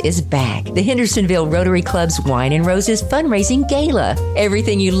experience is back. The Hendersonville Rotary Club's Wine and Roses Fundraising Gala.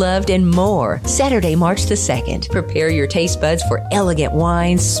 Everything you loved and more. Saturday, March the 2nd. Prepare your taste buds for elegant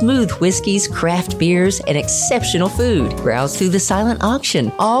wines, smooth whiskeys, craft beers, and exceptional food. Browse through the silent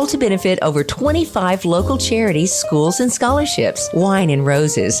auction, all to benefit over 25 local charities, schools, and scholarships. Wine and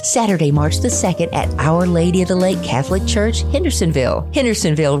Roses, Saturday, March the 2nd at Our Lady of the Lake Catholic Church, Hendersonville.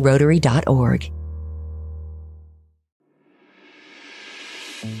 HendersonvilleRotary.org.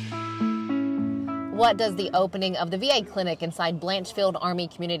 What does the opening of the VA clinic inside Blanchfield Army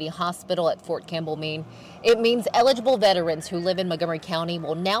Community Hospital at Fort Campbell mean? It means eligible veterans who live in Montgomery County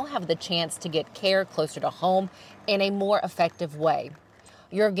will now have the chance to get care closer to home in a more effective way.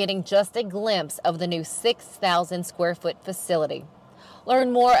 You're getting just a glimpse of the new 6,000 square foot facility.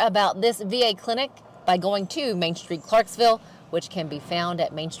 Learn more about this VA clinic by going to Main Street Clarksville, which can be found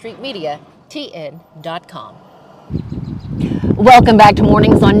at mainstreetmediatn.com. Welcome back to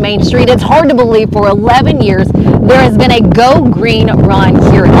Mornings on Main Street. It's hard to believe for 11 years there has been a Go Green run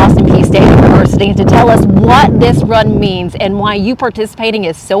here at Austin Peay State University. And to tell us what this run means and why you participating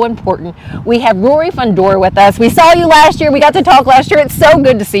is so important, we have Rory Fundora with us. We saw you last year. We got to talk last year. It's so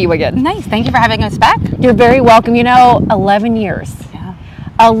good to see you again. Nice. Thank you for having us back. You're very welcome. You know, 11 years. Yeah.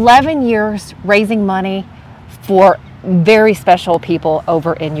 11 years raising money for very special people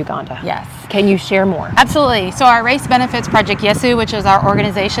over in Uganda. Yes. Can you share more? Absolutely. So our Race Benefits Project Yesu, which is our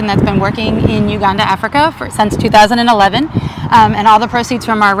organization that's been working in Uganda, Africa since 2011, and all the proceeds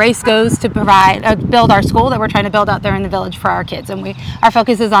from our race goes to build our school that we're trying to build out there in the village for our kids, and our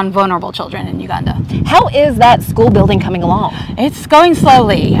focus is on vulnerable children in Uganda. How is that school building coming along? It's going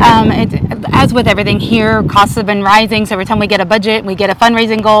slowly. As with everything here, costs have been rising, so every time we get a budget, we get a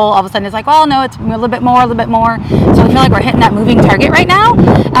fundraising goal, all of a sudden it's like, well, no, it's a little bit more. So we feel like we're hitting that moving target right now,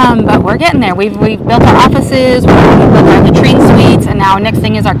 but we're getting there. We've built our offices, we've built our latrine suites, and now next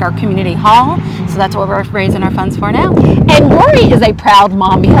thing is our community hall. So that's what we're raising our funds for now. And Rory is a proud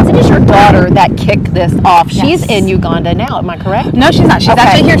mom because it is your daughter that kicked this off. Yes. She's in Uganda now, am I correct? No, she's not. She's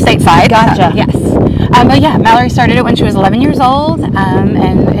actually here stateside. Gotcha. Yes. But yeah, Mallory started it when she was 11 years old,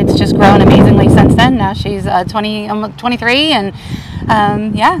 and it's just grown amazingly since then. Now she's 23, and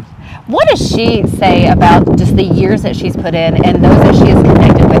yeah. What does she say about just the years that she's put in and those that she has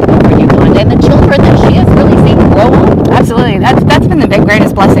connected with over Uganda and the children that she has really seen grow up? Absolutely. That's been the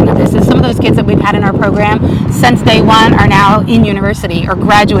greatest blessing of this. Is some of those kids that we've had in our program since day one are now in university or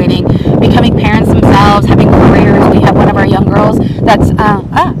graduating, becoming parents themselves, having careers. We have one of our young girls that's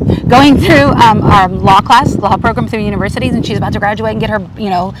going through our law program through universities, and she's about to graduate and get her,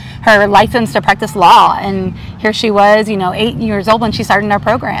 her license to practice law. And here she was, 8 years old when she started in our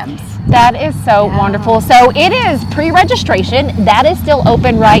programs. That is so wonderful. So it is pre-registration. That is still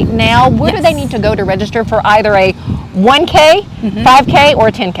open right now. Where do they need to go to register for either a 1K, 5K, or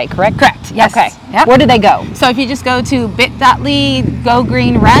a 10K, correct? Correct, yes. Okay. Yep. Where do they go? So if you just go to bit.ly Go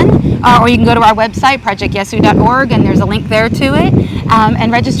Green Run, or you can go to our website, projectyesu.org, and there's a link there to it.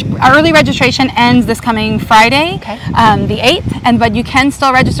 And early registration ends this coming Friday, the 8th, but you can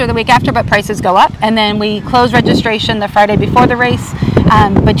still register the week after, but prices go up. And then we close registration the Friday before the race,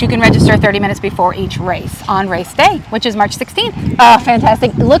 but you can register 30 minutes before each race on race day, which is March 16th.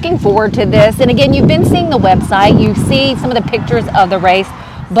 Fantastic. Looking forward to this. And again, you've been seeing the website. You see some of the pictures of the race,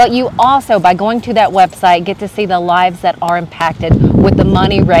 but you also, by going to that website, get to see the lives that are impacted with the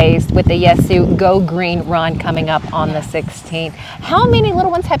money raised with the Yesu Go Green Run coming up on the 16th. How many little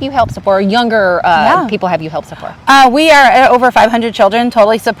ones have you helped support, or younger people have you helped support? We are at over 500 children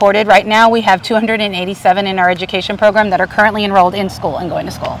totally supported. Right now we have 287 in our education program that are currently enrolled in school and going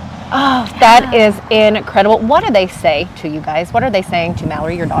to school. Oh, that is incredible. What do they say to you guys? What are they saying to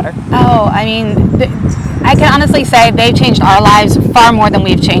Mallory, your daughter? Oh, I mean, I can honestly say they've changed our lives far more than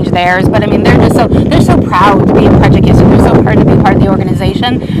we've changed theirs. But I mean, they're so proud to be in Project Yesu. They're so proud to be part of the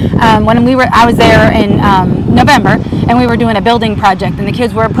organization. I was there in November, and we were doing a building project, and the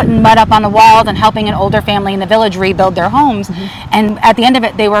kids were putting mud up on the walls and helping an older family in the village rebuild their homes. And at the end of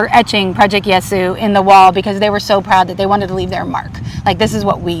it, they were etching Project Yesu in the wall because they were so proud that they wanted to leave their mark. Like, this is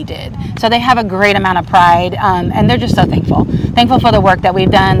what we did. So they have a great amount of pride, and they're just so thankful for the work that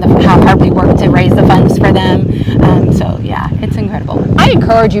we've done, how hard we worked to raise the funds for them. So yeah, it's incredible. I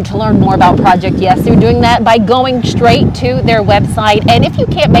encourage you to learn more about Project Yesu, doing that by going straight to their website. And if you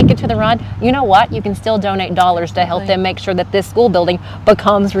can't make it to the run, you know what? You can still donate dollars to help them make sure that this school building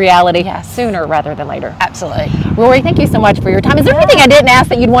becomes reality sooner rather than later. Absolutely. Rory, thank you so much for your time. Is there anything I didn't ask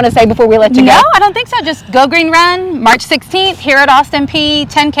that you'd want to say before we let you go? No, I don't think so. Just Go Green Run, March 16th here at Austin Peay,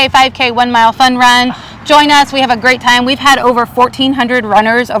 10K, 5K, 1 mile fun run. Join us. We have a great time. We've had over 1,400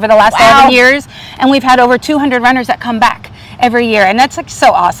 runners over the last 11 years, and we've had over 200 runners that come back every year, and that's like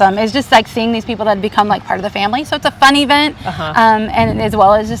so awesome. It's just like seeing these people that have become like part of the family. So it's a fun event, and as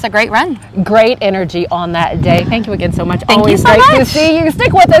well as just a great run. Great energy on that day. Thank you again so much. Thank Always you so great much. to see you.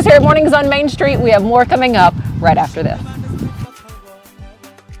 Stick with us here at Mornings on Main Street. We have more coming up right after this.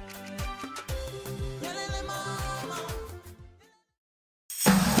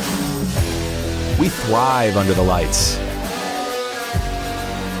 We thrive under the lights.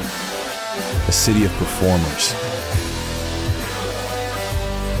 A city of performers,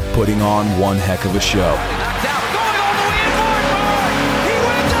 putting on one heck of a show.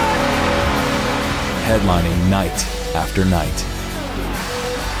 Headlining night after night.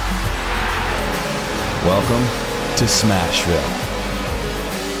 Welcome to Smashville.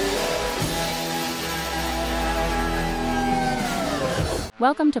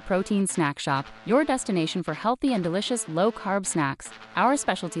 Welcome to Protein Snack Shop, your destination for healthy and delicious low-carb snacks. Our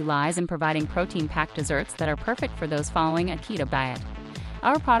specialty lies in providing protein-packed desserts that are perfect for those following a keto diet.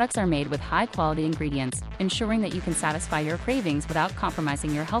 Our products are made with high-quality ingredients, ensuring that you can satisfy your cravings without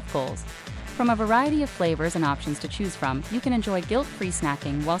compromising your health goals. From a variety of flavors and options to choose from, you can enjoy guilt-free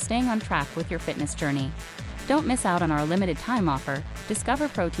snacking while staying on track with your fitness journey. Don't miss out on our limited time offer. Discover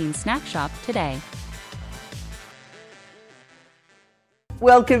Protein Snack Shop today.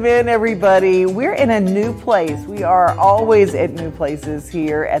 Welcome in, everybody. We're in a new place. We are always at new places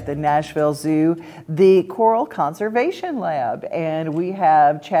here at the Nashville Zoo, the Coral Conservation Lab. And we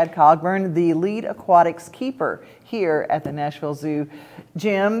have Chad Cogburn, the lead aquatics keeper here at the Nashville Zoo.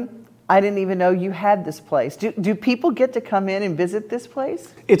 Jim, I didn't even know you had this place. Do people get to come in and visit this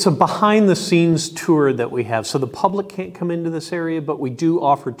place? It's a behind-the-scenes tour that we have. So the public can't come into this area, but we do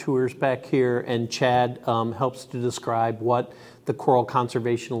offer tours back here, and Chad helps to describe what the Coral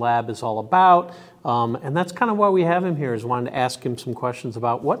Conservation Lab is all about. And that's kind of why we have him here, is wanted to ask him some questions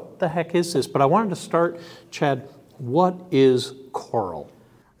about what the heck is this. But I wanted to start, Chad, what is coral?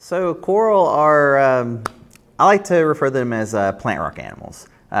 So coral are, I like to refer to them as plant rock animals.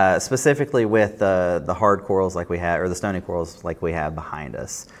 Specifically with the hard corals like we have, or the stony corals like we have behind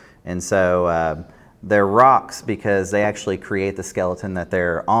us. And so they're rocks because they actually create the skeleton that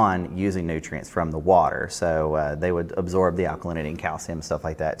they're on using nutrients from the water. So they would absorb the alkalinity and calcium and stuff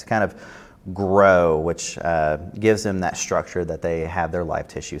like that to kind of grow, which gives them that structure that they have their live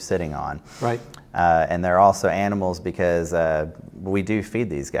tissue sitting on. Right. And they're also animals because we do feed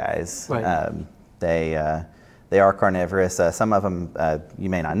these guys. Right. They are carnivorous. Some of them,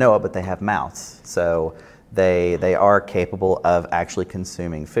 you may not know it, but they have mouths. So they are capable of actually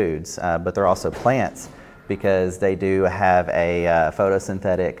consuming foods, but they're also plants because they do have a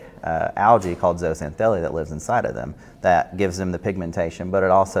photosynthetic algae called zooxanthellae that lives inside of them that gives them the pigmentation, but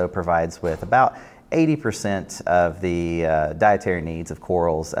it also provides with about 80% of the dietary needs of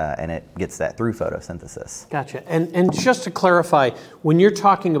corals, and it gets that through photosynthesis. Gotcha. And just to clarify, when you're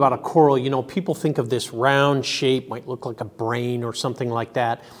talking about a coral, you know, people think of this round shape, might look like a brain or something like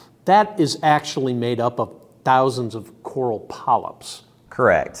that. That is actually made up of thousands of coral polyps.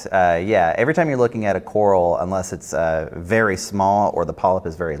 Correct. Yeah, every time you're looking at a coral, unless it's very small or the polyp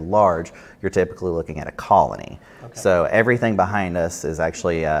is very large, you're typically looking at a colony. Okay. So everything behind us is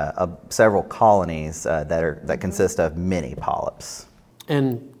actually several colonies that consist of many polyps.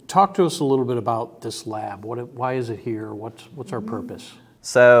 And talk to us a little bit about this lab. Why is it here? What's our purpose?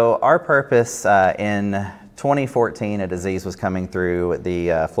 So our purpose in 2014, a disease was coming through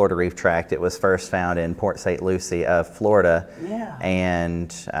the Florida Reef Tract. It was first found in Port St. Lucie of Florida. Yeah.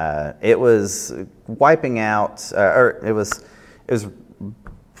 And it was wiping out, it was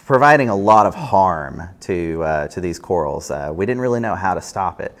providing a lot of harm to these corals. We didn't really know how to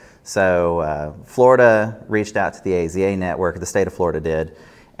stop it. So Florida reached out to the AZA network, the state of Florida did,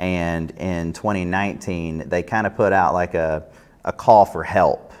 and in 2019, they kind of put out like a call for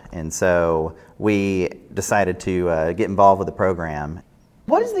help. And so we decided to get involved with the program.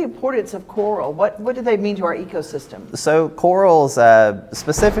 What is the importance of coral? What do they mean to our ecosystem? So corals,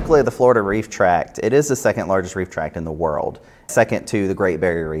 specifically the Florida Reef Tract, it is the second largest reef tract in the world, second to the Great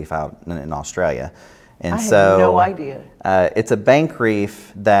Barrier Reef out in Australia. And I had no idea. It's a bank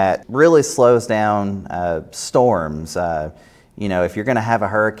reef that really slows down storms. You know, if you're going to have a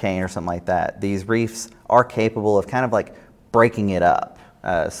hurricane or something like that, these reefs are capable of kind of like breaking it up.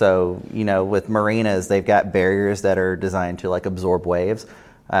 So, you know, with marinas, they've got barriers that are designed to like absorb waves.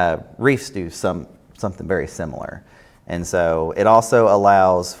 Reefs do something very similar. And so it also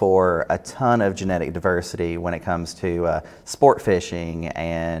allows for a ton of genetic diversity when it comes to sport fishing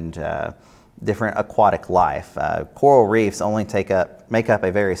and different aquatic life. Coral reefs only make up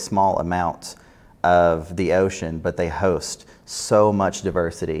a very small amount of the ocean, but they host so much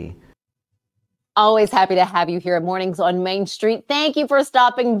diversity. Always happy to have you here at Mornings on Main Street. Thank you for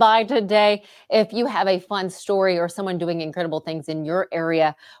stopping by today. If you have a fun story or someone doing incredible things in your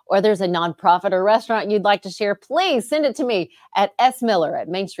area, or there's a nonprofit or restaurant you'd like to share, please send it to me at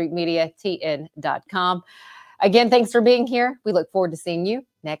smiller@mainstreetmediatn.com. Again, thanks for being here. We look forward to seeing you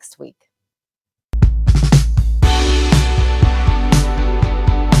next week.